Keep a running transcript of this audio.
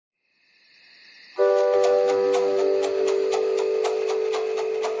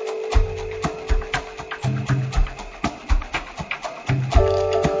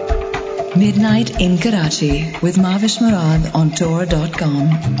Midnight in Karachi with Mavish Murad on Tor.com.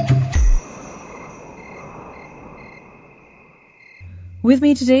 With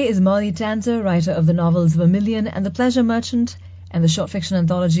me today is Molly Tanzer, writer of the novels Vermilion and The Pleasure Merchant, and the short fiction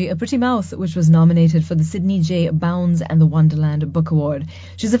anthology A Pretty Mouth, which was nominated for the Sidney J. Bounds and the Wonderland Book Award.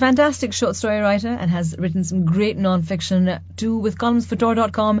 She's a fantastic short story writer and has written some great non-fiction too, with columns for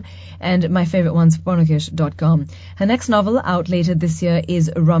Tor.com and my favourite ones, Pornokish.com. Her next novel, out later this year, is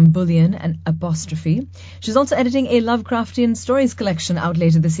Rumbullion, an apostrophe. She's also editing a Lovecraftian stories collection out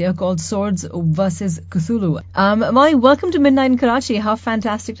later this year called Swords vs. Cthulhu. Molly, welcome to Midnight in Karachi. How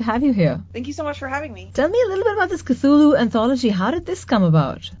fantastic to have you here. Thank you so much for having me. Tell me a little bit about this Cthulhu anthology. How did this come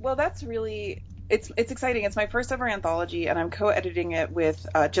about? Well, that's really, it's exciting. It's my first ever anthology, and I'm co-editing it with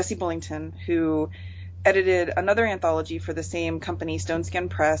Jesse Bullington, who edited another anthology for the same company, Stone Skin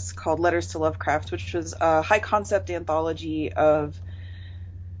Press, called Letters to Lovecraft, which was a high-concept anthology of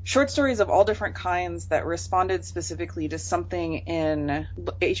short stories of all different kinds that responded specifically to something in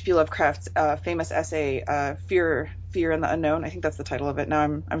H.P. Lovecraft's famous essay, Fear and the Unknown. I think that's the title of it.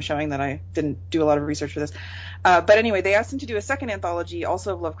 Now I'm showing that I didn't do a lot of research for this. But anyway, they asked him to do a second anthology,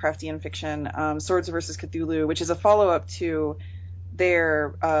 also of Lovecraftian fiction, Swords vs. Cthulhu, which is a follow-up to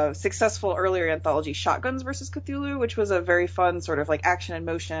their successful earlier anthology, Shotguns vs. Cthulhu, which was a very fun sort of like action and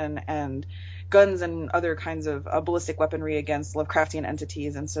motion and guns and other kinds of ballistic weaponry against Lovecraftian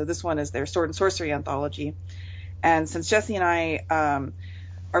entities. And so this one is their sword and sorcery anthology. And since Jesse and I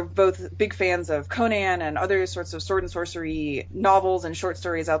are both big fans of Conan and other sorts of sword and sorcery novels and short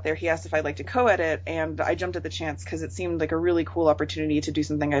stories out there, he asked if I'd like to co-edit, and I jumped at the chance because it seemed like a really cool opportunity to do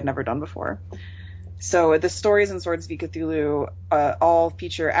something I'd never done before. So the stories in Swords v. Cthulhu all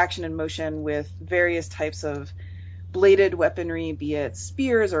feature action and motion with various types of bladed weaponry, be it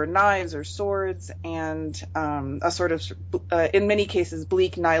spears or knives or swords, and a sort of, in many cases,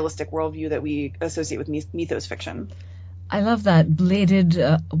 bleak nihilistic worldview that we associate with mythos fiction. I love that. Bladed,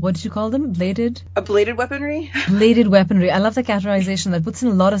 what did you call them? Bladed? Bladed weaponry? Bladed weaponry. I love the categorization. That puts in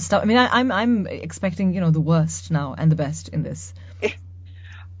a lot of stuff. I mean, I'm expecting, the worst now and the best in this.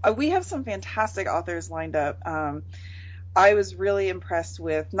 We have some fantastic authors lined up. I was really impressed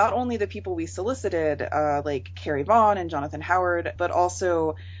with not only the people we solicited, like Carrie Vaughn and Jonathan Howard, but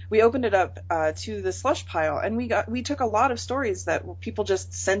also we opened it up to the slush pile, and we took a lot of stories that people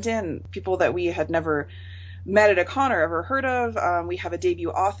just sent in, people that we had never met at a con or ever heard of. We have a debut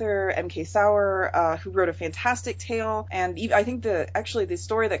author, M.K. Sauer, who wrote a fantastic tale, and I think the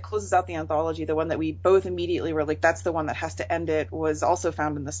story that closes out the anthology, the one that we both immediately were like, that's the one that has to end it, was also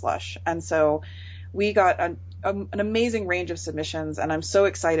found in the slush. And so we got an amazing range of submissions, and I'm so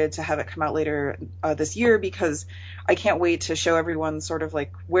excited to have it come out later this year, because I can't wait to show everyone sort of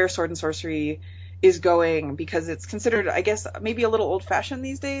like where sword and sorcery is going, because it's considered, I guess, maybe a little old-fashioned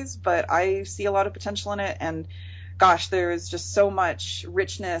these days, but I see a lot of potential in it, and gosh, there's just so much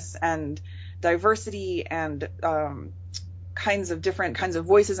richness and diversity and different kinds of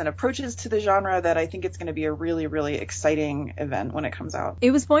voices and approaches to the genre that I think it's going to be a really, really exciting event when it comes out.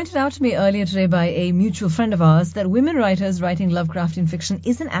 It was pointed out to me earlier today by a mutual friend of ours that women writers writing Lovecraftian fiction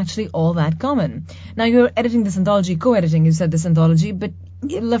isn't actually all that common. Now, you're editing this anthology, co-editing, you said, this anthology, but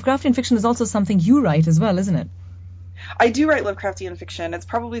Lovecraftian fiction is also something you write as well, isn't it? I do write Lovecraftian fiction. It's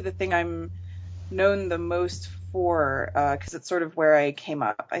probably the thing I'm known the most for, because it's sort of where I came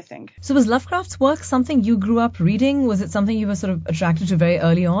up, I think. So was Lovecraft's work something you grew up reading? Was it something you were sort of attracted to very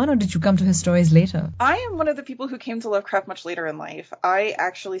early on, or did you come to his stories later? I am one of the people who came to Lovecraft much later in life. I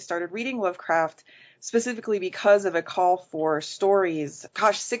actually started reading Lovecraft specifically because of a call for stories,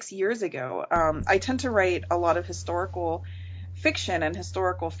 6 years ago. I tend to write a lot of historical fiction and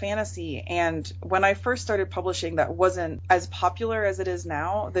historical fantasy, and when I first started publishing, that wasn't as popular as it is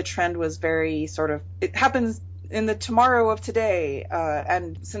now. The trend was very sort of, it happens in the tomorrow of today,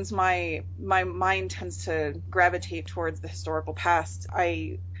 and since my mind tends to gravitate towards the historical past,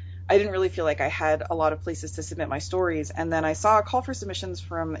 I didn't really feel like I had a lot of places to submit my stories. And then I saw a call for submissions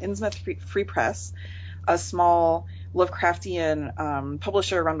from Innsmouth Free Press, a small Lovecraftian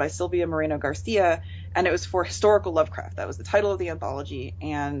publisher run by Silvia Moreno Garcia, and it was for historical Lovecraft. That was the title of the anthology,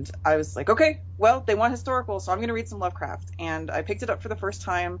 and I was like, okay, well, they want historical, so I'm going to read some Lovecraft. And I picked it up for the first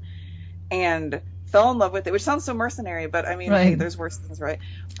time and fell in love with it, which sounds so mercenary, but I mean, right. Hey, there's worse things, right?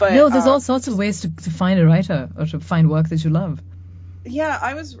 But no, there's all sorts of ways to find a writer or to find work that you love. Yeah,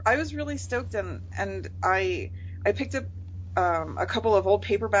 I was really stoked, and I picked up a couple of old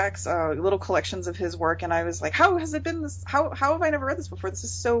paperbacks, little collections of his work, and I was like, how has it been this? How have I never read this before? This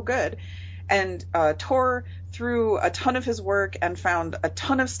is so good. And tore through a ton of his work and found a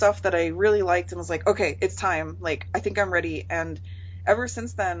ton of stuff that I really liked, and was like, okay, it's time. Like, I think I'm ready. And ever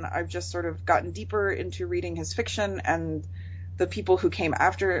since then, I've just sort of gotten deeper into reading his fiction and the people who came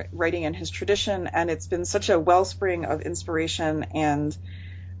after writing in his tradition, and it's been such a wellspring of inspiration, and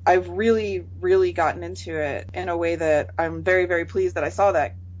I've really, really gotten into it in a way that I'm very, very pleased that I saw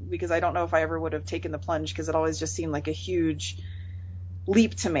that, because I don't know if I ever would have taken the plunge, because it always just seemed like a huge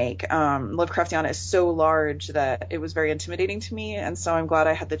leap to make. Lovecraftiana is so large that it was very intimidating to me, and so I'm glad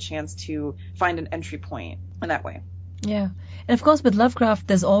I had the chance to find an entry point in that way. Yeah. And of course, with Lovecraft,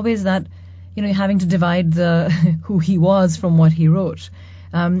 there's always that, having to divide who he was from what he wrote.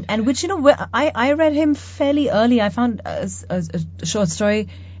 And which, I read him fairly early. I found a short story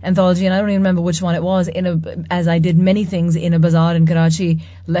anthology, and I don't even remember which one it was, as I did many things, in a bazaar in Karachi,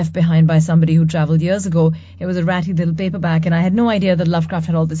 left behind by somebody who traveled years ago. It was a ratty little paperback, and I had no idea that Lovecraft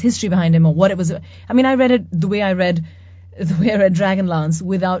had all this history behind him, or what it was. I mean, I read it the way I read Dragonlance,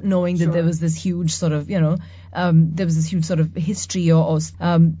 without knowing that there was this huge sort of, there was this huge sort of history or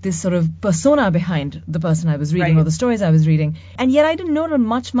this sort of persona behind the person I was reading, or the stories I was reading. And yet I didn't know until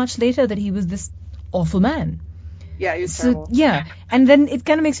much later that he was this awful man. Yeah, he was terrible. Yeah, and then it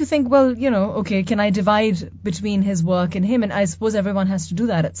kind of makes you think, well, okay, can I divide between his work and him? And I suppose everyone has to do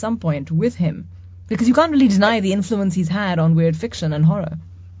that at some point with him, because you can't really deny the influence he's had on weird fiction and horror.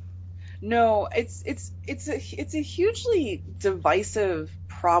 No, it's a hugely divisive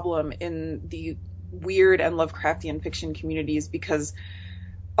problem in the weird and Lovecraftian fiction communities, because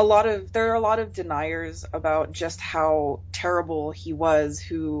there are a lot of deniers about just how terrible he was,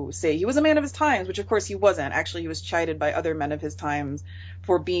 who say he was a man of his times, which of course he wasn't. Actually, he was chided by other men of his times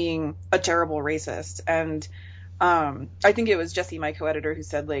for being a terrible racist. And I think it was Jesse, my co-editor, who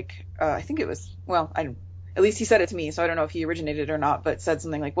said, at least he said it to me, so I don't know if he originated it or not, but said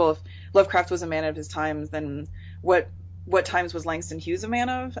something like, well, if Lovecraft was a man of his times, then what times was Langston Hughes a man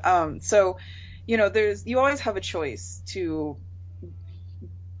of? So, you always have a choice to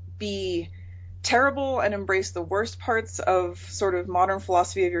be terrible and embrace the worst parts of sort of modern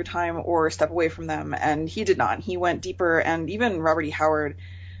philosophy of your time, or step away from them. And he did not. He went deeper, and even Robert E. Howard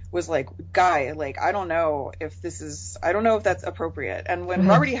was like, guy, I don't know if that's appropriate. And when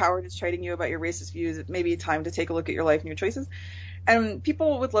Robert E. Howard is chiding you about your racist views, it may be time to take a look at your life and your choices. And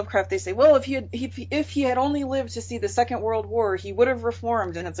people with Lovecraft, they say, well, if he had only lived to see the Second World War, he would have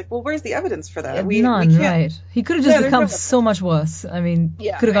reformed. And it's like, well, where's the evidence for that? We can't. Right. He could have just become so much worse. I mean,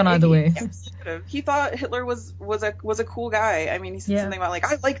 could have gone either way. He thought Hitler was a cool guy. I mean, he said something about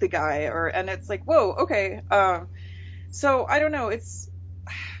I like the guy, and it's like, whoa, okay. So I don't know.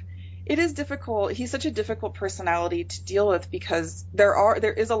 It is difficult. He's such a difficult personality to deal with, because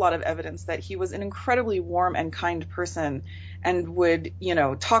there is a lot of evidence that he was an incredibly warm and kind person, and would,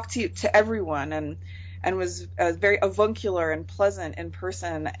 talk to everyone, and was very avuncular and pleasant in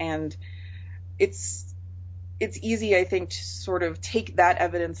person. And it's easy, I think, to sort of take that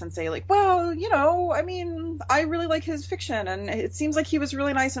evidence and say, well, I mean, I really like his fiction, and it seems like he was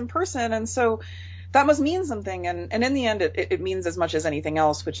really nice in person, and so that must mean something. And in the end, it means as much as anything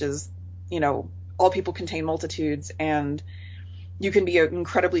else, which is, all people contain multitudes, and you can be an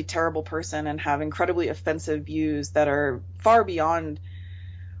incredibly terrible person and have incredibly offensive views that are far beyond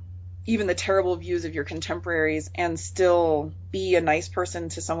even the terrible views of your contemporaries, and still be a nice person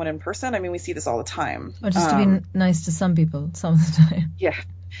to someone in person. I mean, we see this all the time. Or just to be nice to some people some of the time.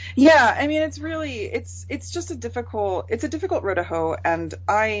 Yeah. I mean, it's just a difficult road to hoe. And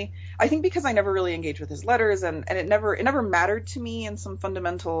I think because I never really engaged with his letters, and it never mattered to me in some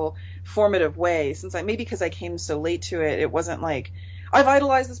fundamental formative way, maybe because I came so late to it. It wasn't like I've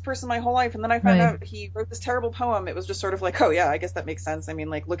idolized this person my whole life, and then I found out he wrote this terrible poem. It was just sort of like, oh yeah, I guess that makes sense. I mean,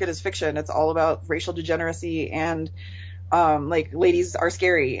 look at his fiction. It's all about racial degeneracy, and ladies are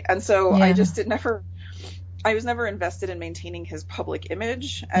scary. And so I was never invested in maintaining his public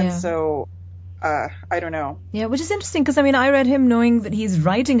image. And so I don't know. Yeah, which is interesting, because I mean, I read him knowing that he's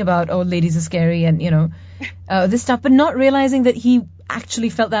writing about, ladies are scary, and this stuff, but not realizing that he actually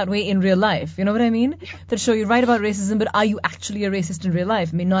felt that way in real life. You know what I mean? That show you write about racism, but are you actually a racist in real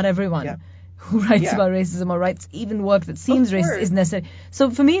life? I mean, not everyone who writes about racism, or writes even work that seems racist, is necessary. So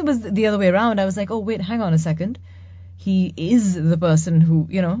for me, it was the other way around. I was like, oh wait, hang on a second. He is the person who,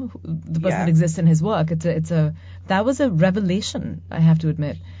 the person that exists in his work. That was a revelation, I have to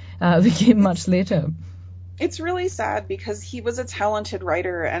admit. It came much later. It's really sad, because he was a talented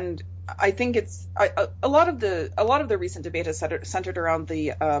writer, and I think a lot of the recent debate is centered around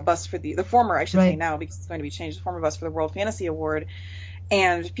the bust for the former, I should say now, because it's going to be changed, the former bust for the World Fantasy Award,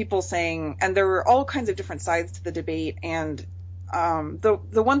 and people saying, and there were all kinds of different sides to the debate, and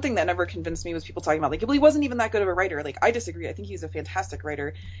The one thing that never convinced me was people talking about, like, well, he wasn't even that good of a writer. Like, I disagree. I think he's a fantastic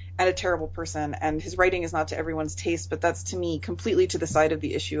writer and a terrible person, and his writing is not to everyone's taste, but that's, to me, completely to the side of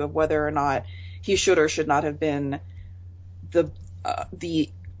the issue of whether or not he should or should not have been the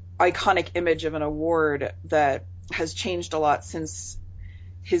iconic image of an award that has changed a lot since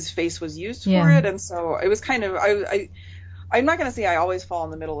his face was used for it. And so it was kind of, I'm not going to say I always fall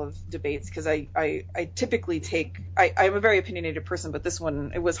in the middle of debates, because I typically I'm a very opinionated person, but this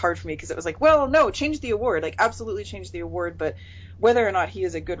one, it was hard for me because it was like, well, no, change the award, like absolutely change the award, but whether or not he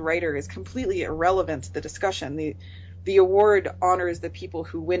is a good writer is completely irrelevant to the discussion. The award honors the people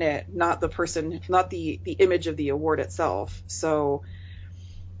who win it, not the person, not the image of the award itself. So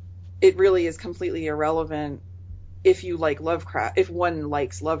it really is completely irrelevant if you like Lovecraft, if one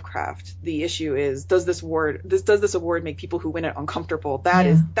likes Lovecraft. The issue is, does this award make people who win it uncomfortable? That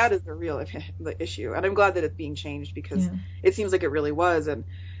is the real the issue. And I'm glad that it's being changed, because it seems like it really was, and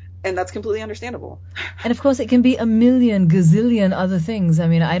that's completely understandable. And of course, it can be a million gazillion other things. I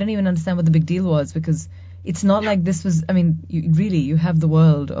mean, I don't even understand what the big deal was, because it's not like this was, I mean, you have the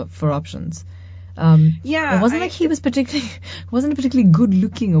world for options. It wasn't like he wasn't a particularly good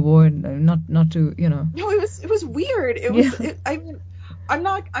looking award, not to, you know. No, it was weird. I mean, I'm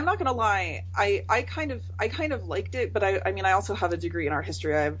not gonna lie. I kind of liked it, but I mean, I also have a degree in art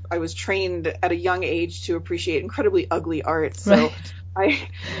history. I was trained at a young age to appreciate incredibly ugly art. So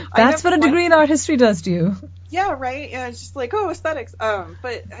that's what a degree in art history does to you. Yeah, right. Yeah, it's just like, oh, aesthetics.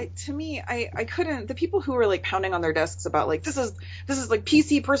 But to me, I couldn't. The people who were like pounding on their desks about like, this is like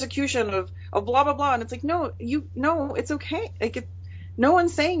PC persecution of blah blah blah, and it's like, no, it's okay. Like, no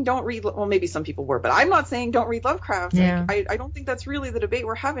one's saying don't read. Well, maybe some people were, but I'm not saying don't read Lovecraft. Yeah. Like, I don't think that's really the debate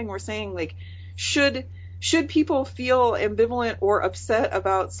we're having. We're saying, like, should people feel ambivalent or upset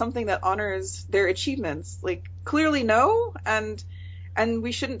about something that honors their achievements? Like, clearly no, and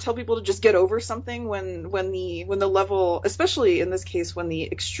we shouldn't tell people to just get over something when the level, especially in this case, when the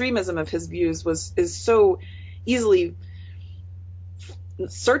extremism of his views is so easily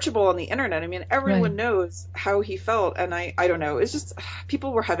searchable on the internet. I mean, everyone knows how he felt, and I don't know. It's just,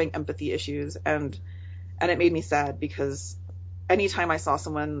 people were having empathy issues, and it made me sad, because anytime I saw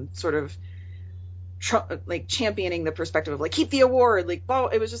someone sort of like championing the perspective of like, keep the award, like, well,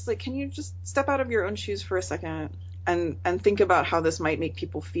 it was just like, can you just step out of your own shoes for a second and think about how this might make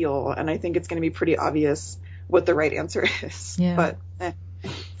people feel? And I think it's going to be pretty obvious what the right answer is. Yeah. But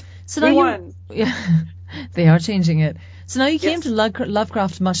so now they are changing it. So now you came to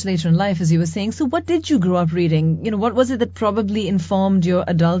Lovecraft much later in life, as you were saying. So what did you grow up reading? You know, what was it that probably informed your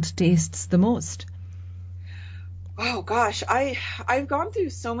adult tastes the most? Oh gosh, I've gone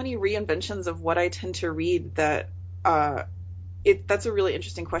through so many reinventions of what I tend to read that that's a really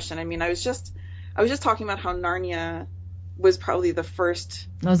interesting question. I mean, I was just talking about how Narnia was probably the first.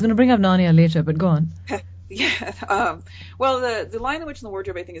 I was going to bring up Narnia later, but go on. Yeah. Well, the Lion, the Witch, and the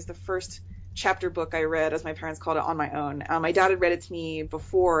Wardrobe, I think, is the first chapter book I read, as my parents called it, on my own. My dad had read it to me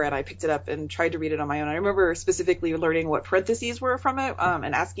before, and I picked it up and tried to read it on my own. I remember specifically learning what parentheses were from it,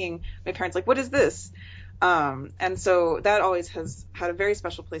 and asking my parents, like, what is this? And so that always has had a very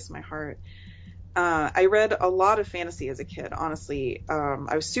special place in my heart. I read a lot of fantasy as a kid, honestly.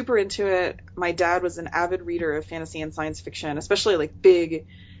 I was super into it. My dad was an avid reader of fantasy and science fiction, especially like big,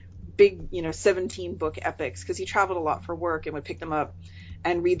 17-book epics, because he traveled a lot for work and would pick them up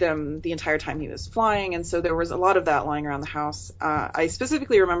and read them the entire time he was flying. And so there was a lot of that lying around the house. I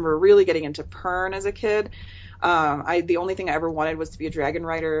specifically remember really getting into Pern as a kid. The only thing I ever wanted was to be a dragon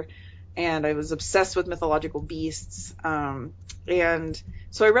rider, and I was obsessed with mythological beasts. And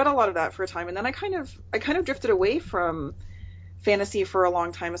so I read a lot of that for a time, and then I kind of drifted away from fantasy for a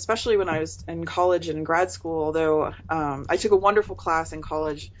long time, especially when I was in college and grad school. Although I took a wonderful class in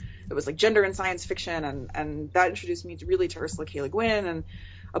college that was like gender and science fiction, and that introduced me to Ursula K. Le Guin and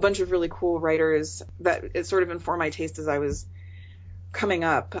a bunch of really cool writers that it sort of informed my taste as I was coming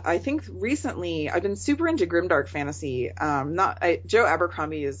up. I think recently I've been super into grimdark fantasy. Joe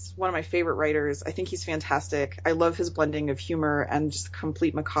Abercrombie is one of my favorite writers. I think he's fantastic. I love his blending of humor and just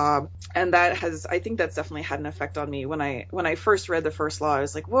complete macabre. And I think that's definitely had an effect on me. When I first read The First Law, I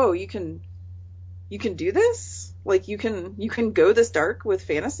was like, whoa, you can do this? Like, you can go this dark with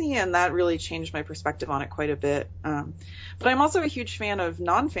fantasy? And that really changed my perspective on it quite a bit. But I'm also a huge fan of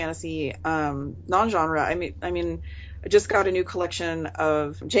non-fantasy, non-genre. I mean, I just got a new collection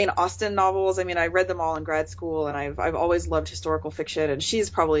of Jane Austen novels. I mean, I read them all in grad school, and I've always loved historical fiction, and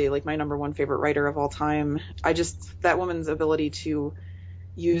she's probably like my number one favorite writer of all time. That woman's ability to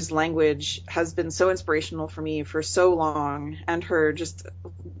use language has been so inspirational for me for so long, and her just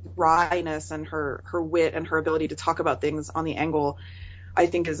wryness and her wit and her ability to talk about things on the angle, I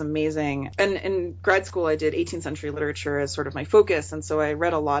think is amazing. And in grad school, I did 18th century literature as sort of my focus. And so I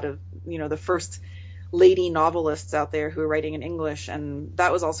read a lot of, the first lady novelists out there who are writing in English. And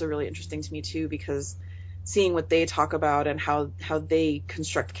that was also really interesting to me too, because seeing what they talk about and how they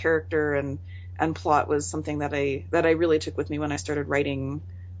construct character and plot was something that I really took with me when I started writing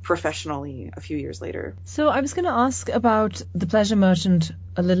professionally a few years later. So I was going to ask about The Pleasure Merchant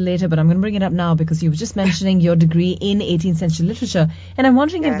a little later, but I'm going to bring it up now because you were just mentioning your degree in 18th century literature, and I'm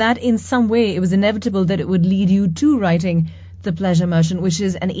wondering if that in some way it was inevitable that it would lead you to writing The Pleasure Merchant, which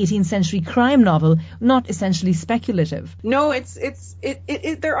is an 18th century crime novel, not essentially speculative. No,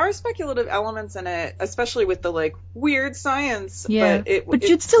 there are speculative elements in it, especially with the like weird science. Yeah, but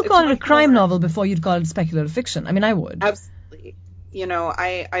you'd still call it a crime novel before you'd call it speculative fiction. I mean, I would. Absolutely.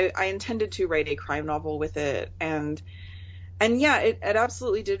 I intended to write a crime novel with it, and yeah, it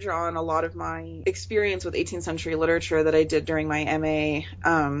absolutely did draw on a lot of my experience with 18th century literature that I did during my MA.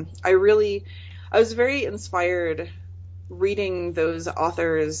 I was very inspired reading those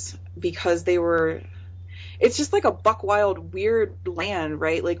authors because it's just like a buck wild, weird land,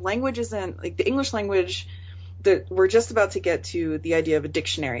 right? Like language isn't like the English language that we're just about to get to the idea of a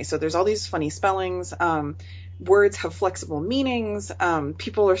dictionary. So there's all these funny spellings. Words have flexible meanings.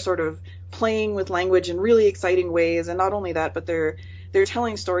 People are sort of playing with language in really exciting ways. And not only that, but they're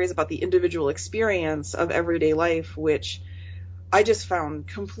telling stories about the individual experience of everyday life, which I just found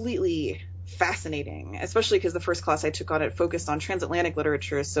completely fascinating, especially because the first class I took on it focused on transatlantic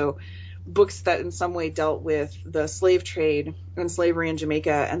literature. So books that in some way dealt with the slave trade and slavery in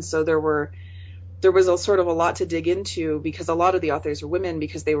Jamaica. And so there was a sort of a lot to dig into because a lot of the authors were women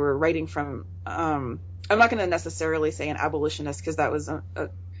because they were writing from, I'm not going to necessarily say an abolitionist because that was a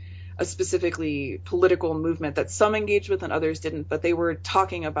specifically political movement that some engaged with and others didn't, but they were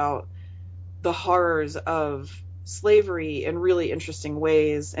talking about the horrors of slavery in really interesting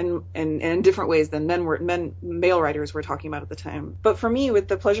ways and in different ways than male writers were talking about at the time. But for me, with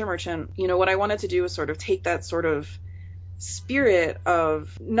The Pleasure Merchant, what I wanted to do was sort of take that sort of spirit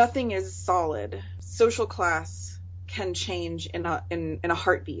of nothing is solid. Social class can change in a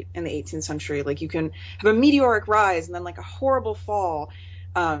heartbeat in the 18th century. Like you can have a meteoric rise and then like a horrible fall.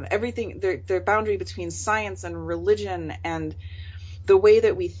 Everything, their boundary between science and religion and the way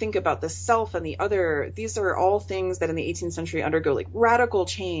that we think about the self and the other, these are all things that in the 18th century undergo like radical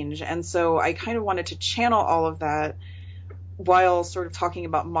change. And so I kind of wanted to channel all of that while sort of talking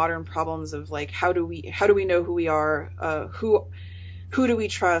about modern problems of like, how do we know who we are? Who do we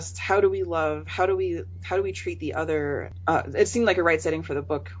trust? How do we love? How do we treat the other? It seemed like a right setting for the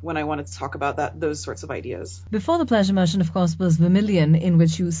book when I wanted to talk about those sorts of ideas. Before The Pleasure Merchant, of course, was Vermilion, in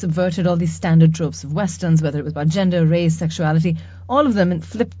which you subverted all these standard tropes of Westerns, whether it was about gender, race, sexuality, all of them, and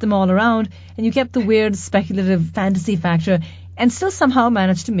flipped them all around, and you kept the weird, speculative fantasy factor and still somehow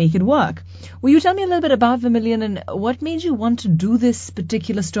managed to make it work. Will you tell me a little bit about Vermilion and what made you want to do this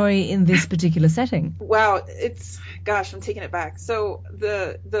particular story in this particular setting? Wow, I'm taking it back. So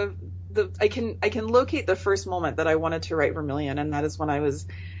I can locate the first moment that I wanted to write Vermilion, and that is when I was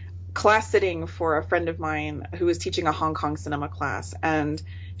class sitting for a friend of mine who was teaching a Hong Kong cinema class, and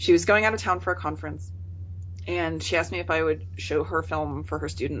she was going out of town for a conference, and she asked me if I would show her film for her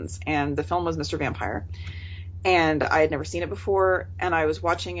students, and the film was Mr. Vampire. And I had never seen it before, and I was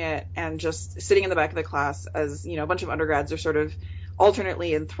watching it and just sitting in the back of the class as, a bunch of undergrads are sort of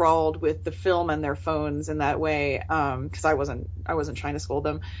alternately enthralled with the film and their phones in that way, because I wasn't trying to scold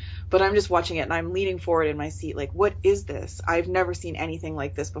them. But I'm just watching it and I'm leaning forward in my seat like, what is this? I've never seen anything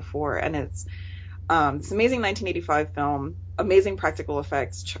like this before. And it's this amazing 1985 film, amazing practical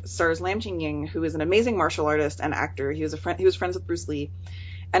effects, stars Lam Ching-ying, who is an amazing martial artist and actor. He was friends with Bruce Lee.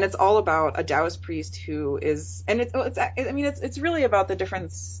 And it's all about a Taoist priest who is, and it's really about the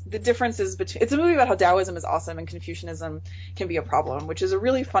differences between, it's a movie about how Taoism is awesome and Confucianism can be a problem, which is a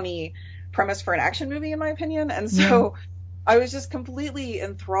really funny premise for an action movie in my opinion. And so I was just completely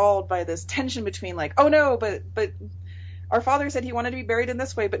enthralled by this tension between like, oh no, but our father said he wanted to be buried in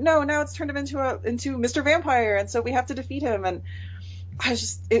this way, but no, now it's turned him into Mr. Vampire. And so we have to defeat him. And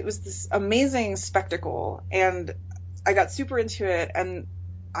it was this amazing spectacle, and I got super into it. And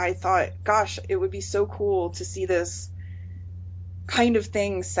I thought, gosh, it would be so cool to see this kind of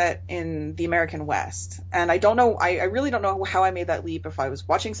thing set in the American West. And I really don't know how I made that leap, if I was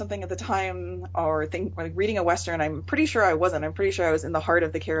watching something at the time or reading a Western. I'm pretty sure I wasn't. I'm pretty sure I was in the heart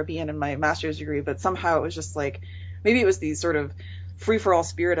of the Caribbean in my master's degree, but somehow it was just like, maybe it was the sort of free-for-all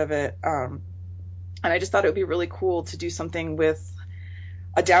spirit of it. And I just thought it would be really cool to do something with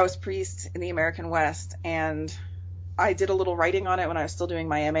a Taoist priest in the American West, and I did a little writing on it when I was still doing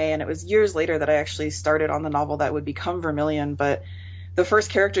my MA, and it was years later that I actually started on the novel that would become Vermilion. But the first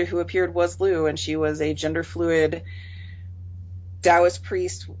character who appeared was Lou, and she was a gender fluid Taoist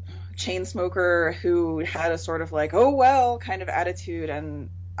priest, chain smoker, who had a sort of like, oh well kind of attitude, and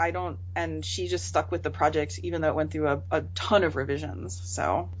she just stuck with the project even though it went through a ton of revisions.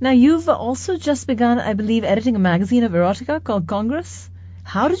 So now you've also just begun, I believe, editing a magazine of erotica called Congress.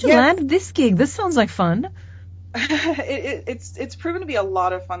 How did you land this gig? This sounds like fun. It's proven to be a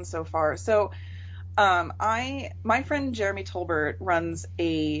lot of fun so far. So my friend Jeremy Tolbert runs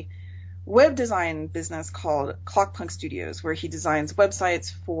a web design business called Clockpunk Studios, where he designs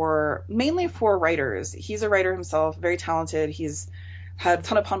websites mainly for writers. He's a writer himself, very talented. He's had a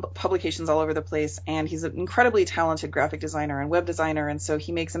ton of publications all over the place, and he's an incredibly talented graphic designer and web designer, and so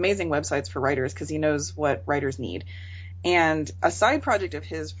he makes amazing websites for writers because he knows what writers need. And a side project of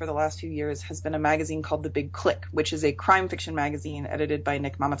his for the last few years has been a magazine called The Big Click, which is a crime fiction magazine edited by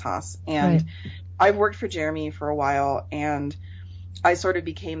Nick Mamatas. And I've worked for Jeremy for a while, and I sort of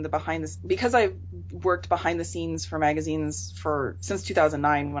became because I've worked behind the scenes for magazines since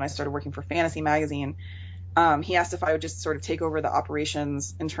 2009 when I started working for Fantasy Magazine. He asked if I would just sort of take over the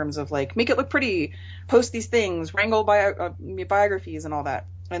operations in terms of like make it look pretty, post these things, wrangle biographies and all that.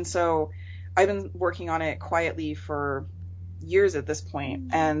 And so I've been working on it quietly for years at this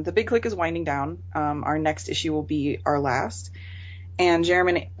point, and The Big Click is winding down. Our next issue will be our last. And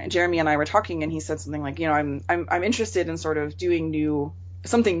Jeremy and I were talking, and he said something like, I'm interested in sort of doing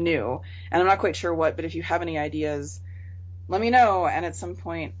something new, and I'm not quite sure what, but if you have any ideas, let me know. And at some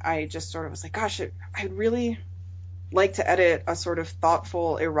point, I just sort of was like, gosh, I'd really like to edit a sort of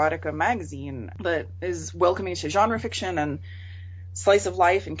thoughtful erotica magazine that is welcoming to genre fiction and slice of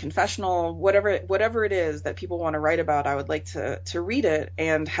life and confessional, whatever it is that people want to write about. I would like to read it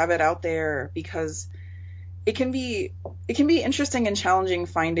and have it out there, because it can be interesting and challenging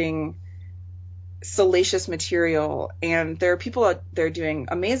finding salacious material, and there are people out there doing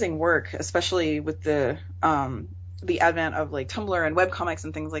amazing work, especially with the advent of like Tumblr and webcomics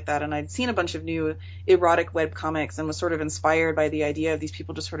and things like that. And I'd seen a bunch of new erotic webcomics and was sort of inspired by the idea of these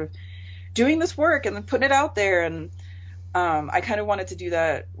people just sort of doing this work and then putting it out there. And I kind of wanted to do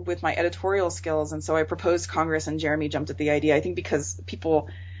that with my editorial skills, and so I proposed Congress, and Jeremy jumped at the idea. I think because people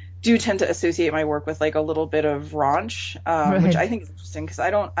do tend to associate my work with like a little bit of raunch, which I think is interesting, because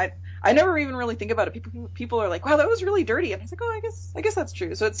I never even really think about it. People are like, wow, that was really dirty, and I was like, oh, I guess that's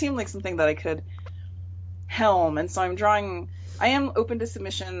true. So it seemed like something that I could helm, and so I am open to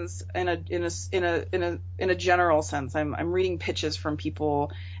submissions in a general sense. I'm reading pitches from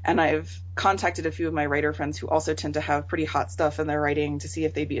people, and I've contacted a few of my writer friends who also tend to have pretty hot stuff in their writing to see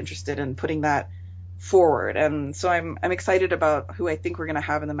if they'd be interested in putting that forward. And so I'm excited about who I think we're going to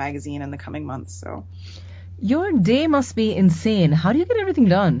have in the magazine in the coming months. So your day must be insane. How do you get everything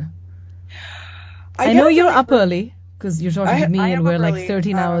done? I know you're up early because you're talking to me, and we're like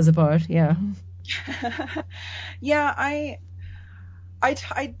 13 hours apart. Yeah. Yeah,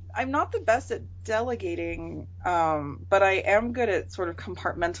 I'm not the best at delegating, but I am good at sort of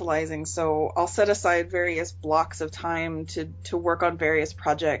compartmentalizing. So I'll set aside various blocks of time to work on various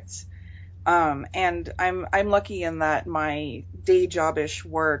projects. And I'm lucky in that my day job-ish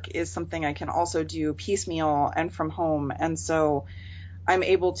work is something I can also do piecemeal and from home. And so I'm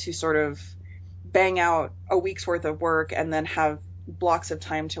able to sort of bang out a week's worth of work and then have blocks of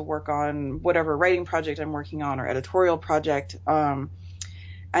time to work on whatever writing project I'm working on or editorial project. And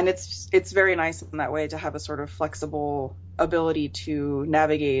it's very nice in that way to have a sort of flexible ability to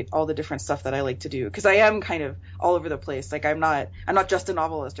navigate all the different stuff that I like to do, because I am kind of all over the place. Like I'm not just a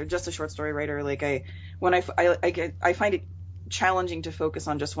novelist or just a short story writer. Like I find it challenging to focus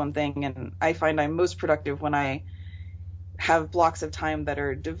on just one thing, and I find I'm most productive when I have blocks of time that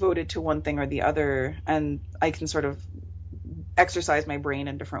are devoted to one thing or the other, and I can sort of exercise my brain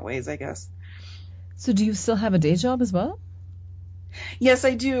in different ways, I guess. So do you still have a day job as well? Yes,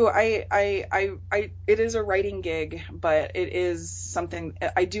 I do. It is a writing gig, but it is something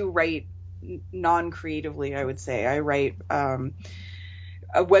I do write non-creatively, I would say. I write a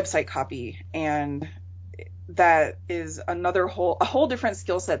website copy, and that is a whole different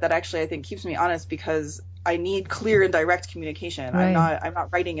skill set that actually I think keeps me honest, because I need clear and direct communication. Right. I'm not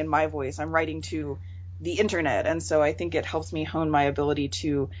writing in my voice. I'm writing to the internet, and so I think it helps me hone my ability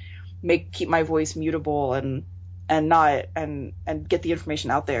to keep my voice mutable and get the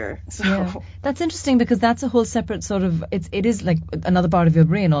information out there. So yeah. That's interesting, because that's a whole separate sort of it is like another part of your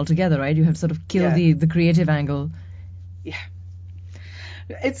brain altogether, right? You have to sort of kill the creative angle. Yeah.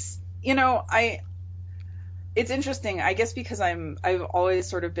 It's It's interesting, I guess, because I've always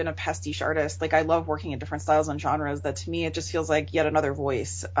sort of been a pastiche artist. Like, I love working in different styles and genres. That to me, it just feels like yet another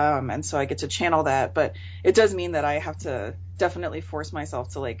voice. And so I get to channel that. But it does mean that I have to definitely force myself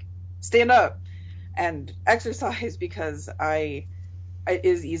to like stand up and exercise because it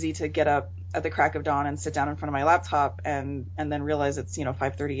is easy to get up at the crack of dawn and sit down in front of my laptop and then realize it's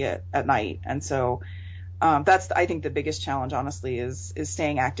 5:30 at night. And so that's, I think, the biggest challenge, honestly, is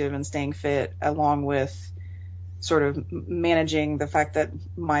staying active and staying fit, along with sort of managing the fact that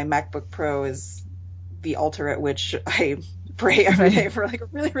my MacBook Pro is the altar at which I pray every day for like a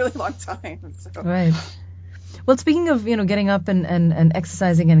really, really long time. So. Right. Well, speaking of, getting up and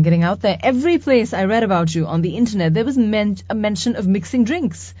exercising and getting out there, every place I read about you on the internet, there was a mention of mixing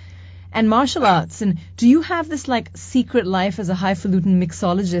drinks and martial arts. And do you have this like secret life as a highfalutin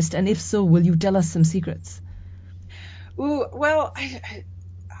mixologist? And if so, will you tell us some secrets? Ooh, well,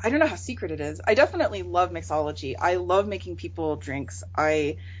 I don't know how secret it is. I definitely love mixology. I love making people drinks.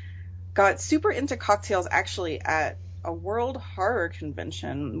 I got super into cocktails actually at a World Horror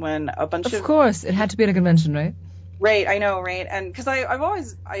Convention when a bunch of... Of course, it had to be at a convention, right? Right, I know, right? And because I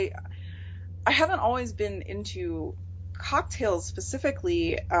haven't always been into cocktails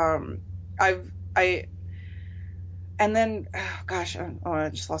specifically. I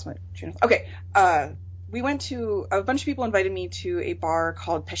just lost my train of... Okay, a bunch of people invited me to a bar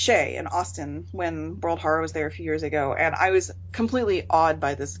called Pechet in Austin when World Horror was there a few years ago, and I was completely awed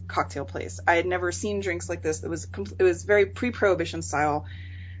by this cocktail place. I had never seen drinks like this. It was very pre-Prohibition style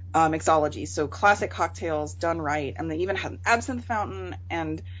mixology, so classic cocktails done right, and they even had an absinthe fountain,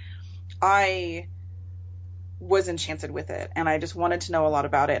 and I was enchanted with it, and I just wanted to know a lot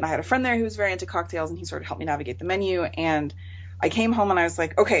about it. And I had a friend there who was very into cocktails, and he sort of helped me navigate the menu, and I came home and I was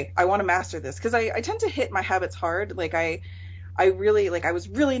like, okay, I want to master this, because I tend to hit my habits hard. Like I was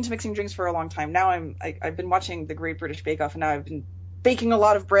really into mixing drinks for a long time. Now I've been watching the Great British Bake Off, and now I've been baking a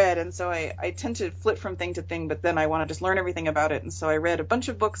lot of bread, and so I tend to flip from thing to thing, but then I want to just learn everything about it. And so I read a bunch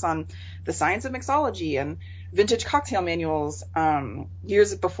of books on the science of mixology and vintage cocktail manuals.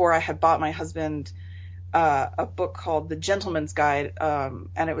 Years before, I had bought my husband a book called The Gentleman's Guide,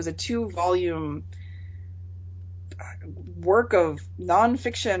 and it was a 2-volume work of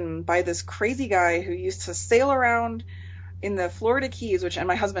nonfiction by this crazy guy who used to sail around in the Florida Keys, and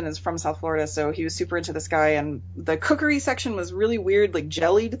my husband is from South Florida, so he was super into this guy, and the cookery section was really weird, like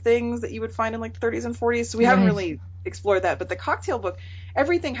jellied things that you would find in like the 30s and 40s, so we haven't really explored that. But the cocktail book,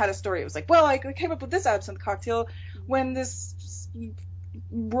 everything had a story. It was like, well, I came up with this absinthe cocktail when this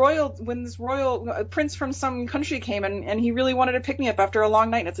royal prince from some country came and he really wanted to pick me up after a long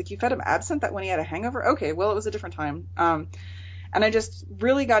night. And it's like, you fed him absinthe that when he had a hangover? Okay, well, it was a different time. And I just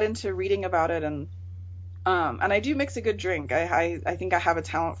really got into reading about it, and I do mix a good drink. I think I have a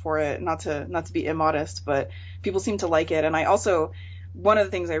talent for it, not to be immodest, but people seem to like it. And I also, one of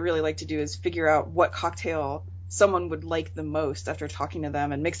the things I really like to do is figure out what cocktail someone would like the most after talking to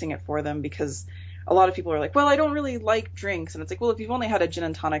them and mixing it for them, because a lot of people are like, well, I don't really like drinks. And it's like, well, if you've only had a gin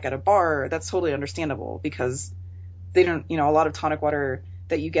and tonic at a bar, that's totally understandable, because they don't, a lot of tonic water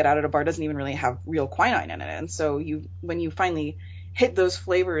that you get out at a bar doesn't even really have real quinine in it. And so when you finally hit those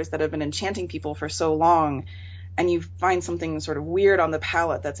flavors that have been enchanting people for so long, and you find something sort of weird on the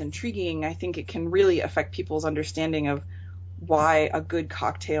palate that's intriguing, I think it can really affect people's understanding of why a good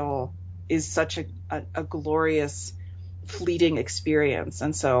cocktail is such a glorious, fleeting experience.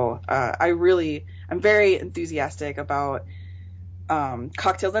 And so I'm very enthusiastic about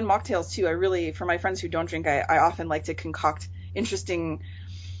cocktails and mocktails too. For my friends who don't drink, I often like to concoct interesting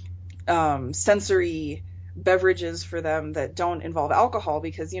sensory beverages for them that don't involve alcohol,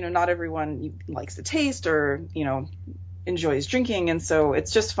 because not everyone likes the taste or enjoys drinking. And so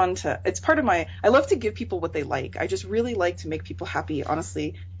it's just fun it's part of I love to give people what they like. I just really like to make people happy,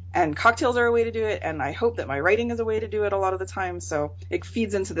 honestly, and cocktails are a way to do it, and I hope that my writing is a way to do it a lot of the time. So it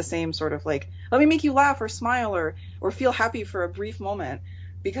feeds into the same sort of like, let me make you laugh or smile or feel happy for a brief moment,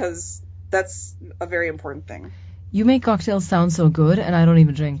 because that's a very important thing. You make cocktails sound so good, and I don't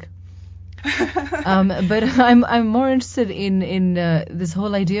even drink. But I'm more interested in this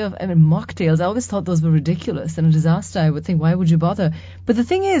whole idea of mocktails. I always thought those were ridiculous and a disaster. I would think, why would you bother? But the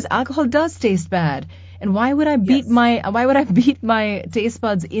thing is, alcohol does taste bad, and why would I beat my taste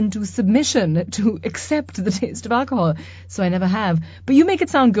buds into submission to accept the taste of alcohol? So I never have. But you make it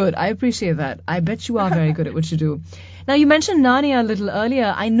sound good. I appreciate that. I bet you are very good at what you do. Now, you mentioned Narnia a little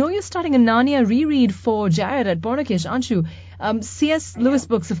earlier. I know you're starting a Narnia reread for Jared at Bornakish, aren't you? C.S. Lewis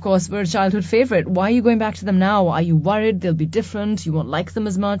books, of course, were a childhood favorite. Why are you going back to them now? Are you worried they'll be different? You won't like them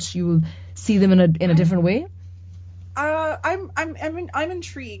as much? You'll see them in a different way? I'm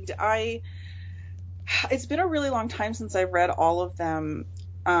intrigued. It's been a really long time since I've read all of them.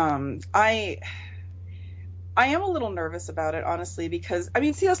 I am a little nervous about it, honestly, because I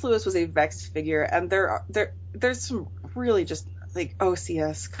mean C.S. Lewis was a vexed figure, and there's some really just like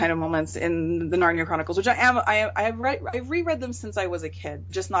CS kind of moments in the Narnia Chronicles, which I've reread them since I was a kid,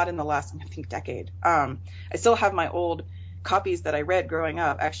 just not in the last, I think, decade. I still have my old copies that I read growing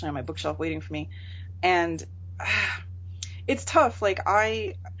up, actually on my bookshelf waiting for me, and it's tough. Like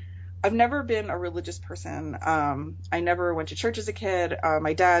I've never been a religious person. I never went to church as a kid.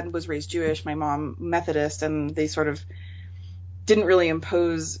 My dad was raised Jewish, my mom Methodist, and they sort of didn't really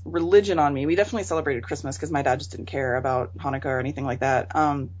impose religion on me. We definitely celebrated Christmas because my dad just didn't care about Hanukkah or anything like that.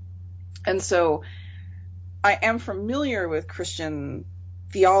 And so I am familiar with Christian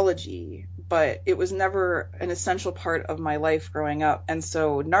theology, but it was never an essential part of my life growing up. And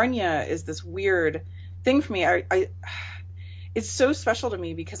so Narnia is this weird thing for me. It's so special to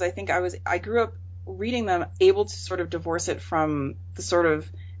me because I think I grew up reading them, able to sort of divorce it from the sort of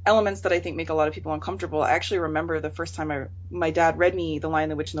elements that I think make a lot of people uncomfortable. I actually remember the first time my dad read me The Lion,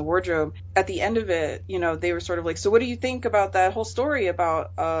 the Witch, and the Wardrobe. At the end of it, they were sort of like, so what do you think about that whole story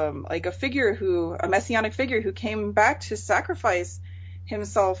about like a messianic figure who came back to sacrifice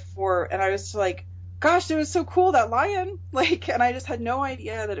himself and I was just like, gosh, it was so cool, that lion. Like, and I just had no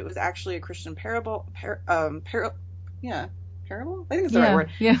idea that it was actually a Christian parable. Parable? I think it's the right word.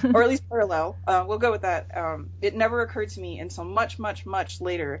 Yeah. Or at least parallel. We'll go with that. It never occurred to me until much, much, much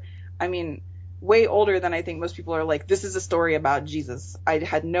later. I mean, way older than I think most people are like, this is a story about Jesus. I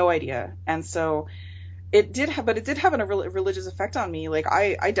had no idea. And so it did have a religious effect on me. Like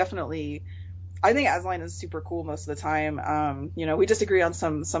I think Aslan is super cool most of the time. We disagree on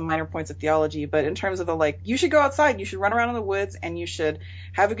some minor points of theology, but in terms of you should go outside, you should run around in the woods, and you should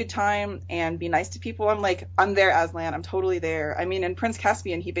have a good time and be nice to people. I'm like, I'm there, Aslan. I'm totally there. I mean, in Prince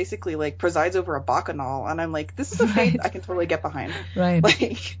Caspian, he basically presides over a bacchanal, and I'm like, this is a faith I can totally get behind. Right.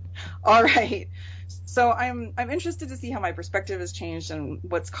 Like, all right. So I'm interested to see how my perspective has changed and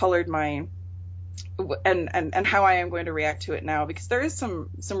what's colored my and how I am going to react to it now, because there is some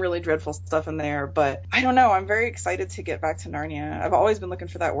really dreadful stuff in there, but I don't know. I'm very excited to get back to Narnia. I've always been looking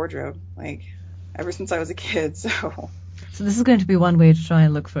for that wardrobe, ever since I was a kid. So this is going to be one way to try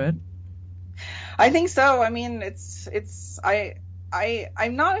and look for it. I think so. I mean,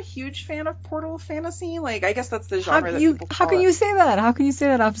 I'm not a huge fan of portal fantasy. I guess that's the genre that people call it. How can you say that? How can you say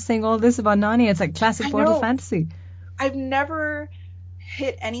that after saying all this about Narnia? It's like classic portal fantasy. I've never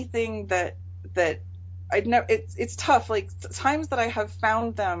hit anything that it's tough. Times that I have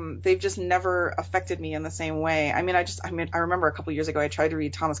found them, they've just never affected me in the same way. I remember a couple years ago I tried to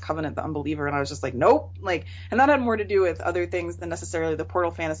read Thomas Covenant, the Unbeliever, and I was just like, nope. And that had more to do with other things than necessarily the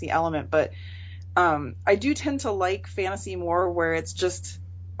portal fantasy element. But I do tend to like fantasy more where it's just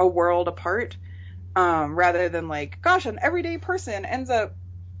a world apart, rather than gosh, an everyday person ends up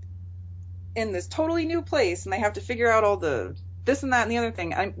in this totally new place and they have to figure out all the this and that and the other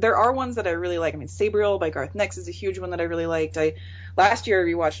thing. There are ones that I really like. I mean, Sabriel by Garth Nix is a huge one that I really liked. Last year I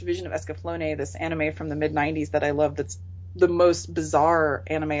rewatched Vision of Escaflowne, this anime from the mid-90s that I love. That's the most bizarre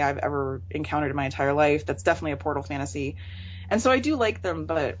anime I've ever encountered in my entire life. That's definitely a portal fantasy. And so I do like them,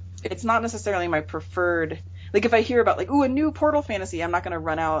 but it's not necessarily my preferred. If I hear about a new portal fantasy, I'm not going to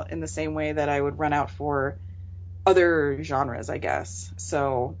run out in the same way that I would run out for other genres, I guess.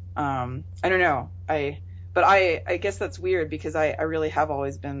 So I don't know. But I guess that's weird because I really have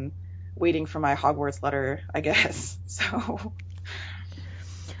always been waiting for my Hogwarts letter, I guess. So. All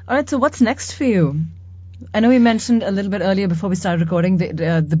right. So what's next for you? I know we mentioned a little bit earlier before we started recording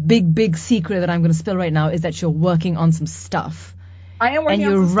the big secret that I'm going to spill right now is that you're working on some stuff. I am working on some stuff. And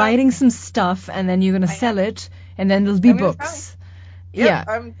you're writing some stuff, and then you're going to sell it, and then there'll be books. Yep, yeah.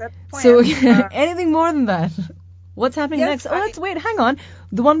 That's the plan. So anything more than that? What's happening next? Wait, hang on.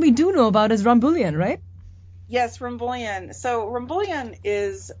 The one we do know about is Rumbullion, right? Yes, Rumbullion. So Rumbullion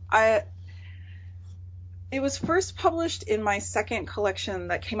it was first published in my second collection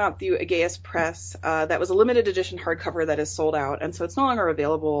that came out through Ageas Press. That was a limited edition hardcover that is sold out, and so it's no longer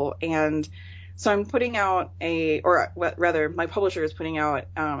available. And so I'm putting out my publisher is putting out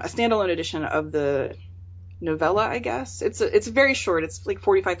a standalone edition of the novella, I guess. It's very short. It's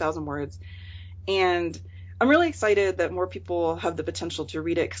 45,000 words. And I'm really excited that more people have the potential to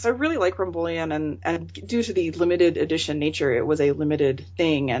read it because I really like Rumbullion, and due to the limited edition nature, it was a limited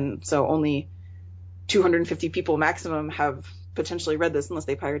thing, and so only 250 people maximum have potentially read this unless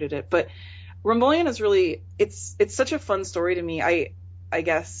they pirated it. But Rumbullion is really it's such a fun story to me. I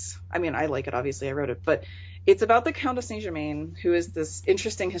guess I like it, obviously I wrote it, but it's about the Count of Saint Germain, who is this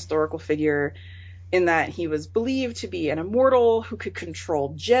interesting historical figure in that he was believed to be an immortal who could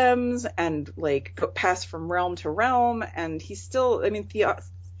control gems and like pass from realm to realm. And he's still, I mean,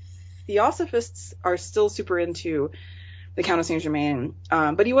 Theosophists are still super into the Count of Saint Germain,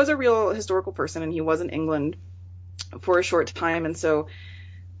 but he was a real historical person, and he was in England for a short time. And so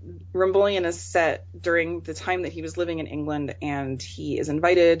Rumbullion is set during the time that he was living in England, and he is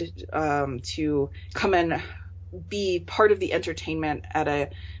invited to come and be part of the entertainment at a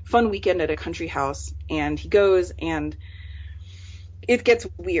fun weekend at a country house. And he goes, and it gets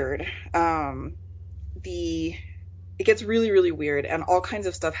weird. It gets really, really weird, and all kinds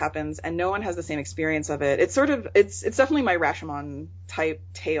of stuff happens, and no one has the same experience of it. It's definitely my Rashomon type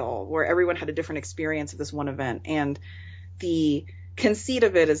tale, where everyone had a different experience of this one event. And the conceit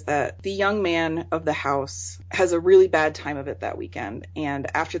of it is that the young man of the house has a really bad time of it that weekend, and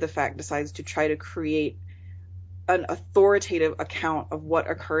after the fact decides to try to create an authoritative account of what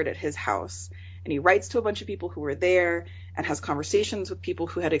occurred at his house. And he writes to a bunch of people who were there and has conversations with people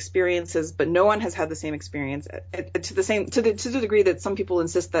who had experiences, but no one has had the same experience to the degree that some people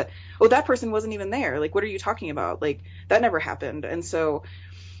insist that, oh, that person wasn't even there. Like, what are you talking about? Like, that never happened. And so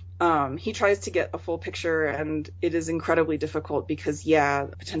he tries to get a full picture, and it is incredibly difficult because, yeah,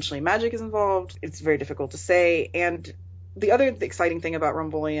 potentially magic is involved. It's very difficult to say. And the other exciting thing about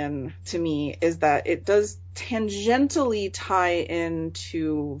Rumbullion to me is that it does tangentially tie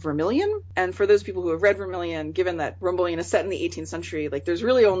into Vermilion. And for those people who have read Vermilion, given that Rumbullion is set in the 18th century, like there's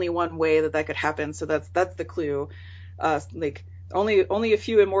really only one way that could happen. So that's the clue. Like only a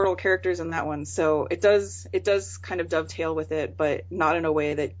few immortal characters in that one. So it does kind of dovetail with it, but not in a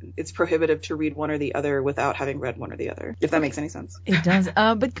way that it's prohibitive to read one or the other without having read one or the other, if that makes any sense. It does.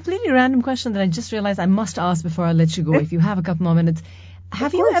 But completely random question that I just realized I must ask before I let you go, if you have a couple more minutes.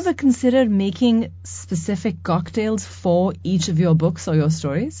 Have you ever considered making specific cocktails for each of your books or your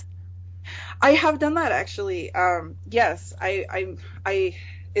stories? I have done that, actually. Yes,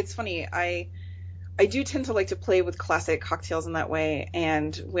 it's funny. I do tend to like to play with classic cocktails in that way.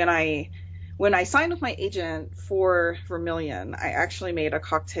 And when I signed with my agent for Vermilion, I actually made a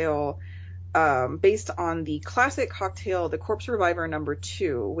cocktail based on the classic cocktail, the Corpse Reviver No.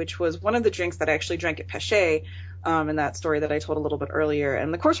 2, which was one of the drinks that I actually drank at Pechet in that story that I told a little bit earlier.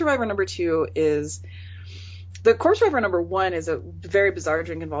 And the Corpse Reviver No. 2 is... The Corpse Reviver No. 1 is a very bizarre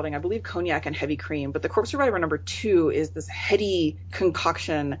drink involving, I believe, cognac and heavy cream. But the Corpse Reviver No. 2 is this heady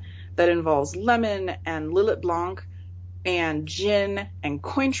concoction that involves lemon and Lillet Blanc and gin and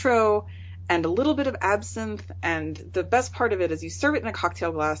Cointreau and a little bit of absinthe. And the best part of it is you serve it in a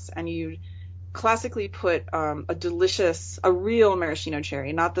cocktail glass, and you classically put a real maraschino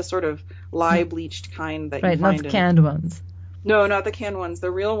cherry, not the sort of lye bleached kind that you find not the canned ones. No, not the canned ones.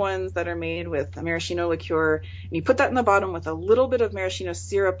 The real ones that are made with a maraschino liqueur. And you put that in the bottom with a little bit of maraschino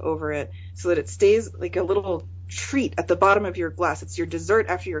syrup over it so that it stays like a little treat at the bottom of your glass. It's your dessert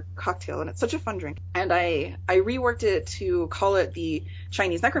after your cocktail, and it's such a fun drink. And I reworked it to call it the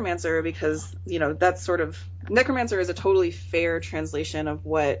Chinese Necromancer because, you know, that's sort of... Necromancer is a totally fair translation of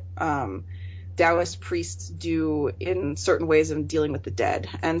what Taoist priests do in certain ways of dealing with the dead.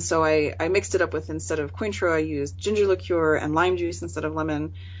 And so I mixed it up with, instead of Cointreau, I used ginger liqueur and lime juice instead of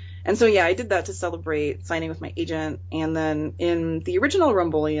lemon. And so, yeah, I did that to celebrate signing with my agent. And then in the original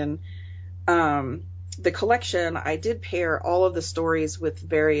Rumbullion, the collection, I did pair all of the stories with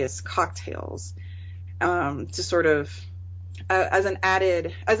various cocktails to sort of as an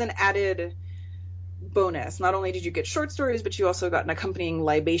added bonus. Not only did you get short stories, but you also got an accompanying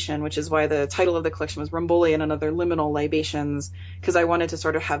libation, which is why the title of the collection was Rumbullion and Other Liminal Libations, because I wanted to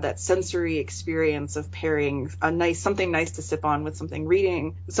sort of have that sensory experience of pairing something nice to sip on with something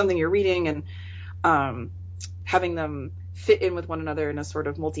you're reading, and having them fit in with one another in a sort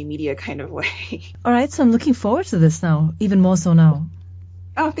of multimedia kind of way. All right, so I'm looking forward to this now, even more so now.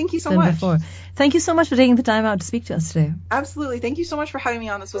 Oh, thank you so much. Before. Thank you so much for taking the time out to speak to us today. Absolutely. Thank you so much for having me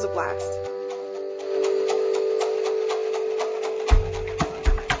on. This was a blast.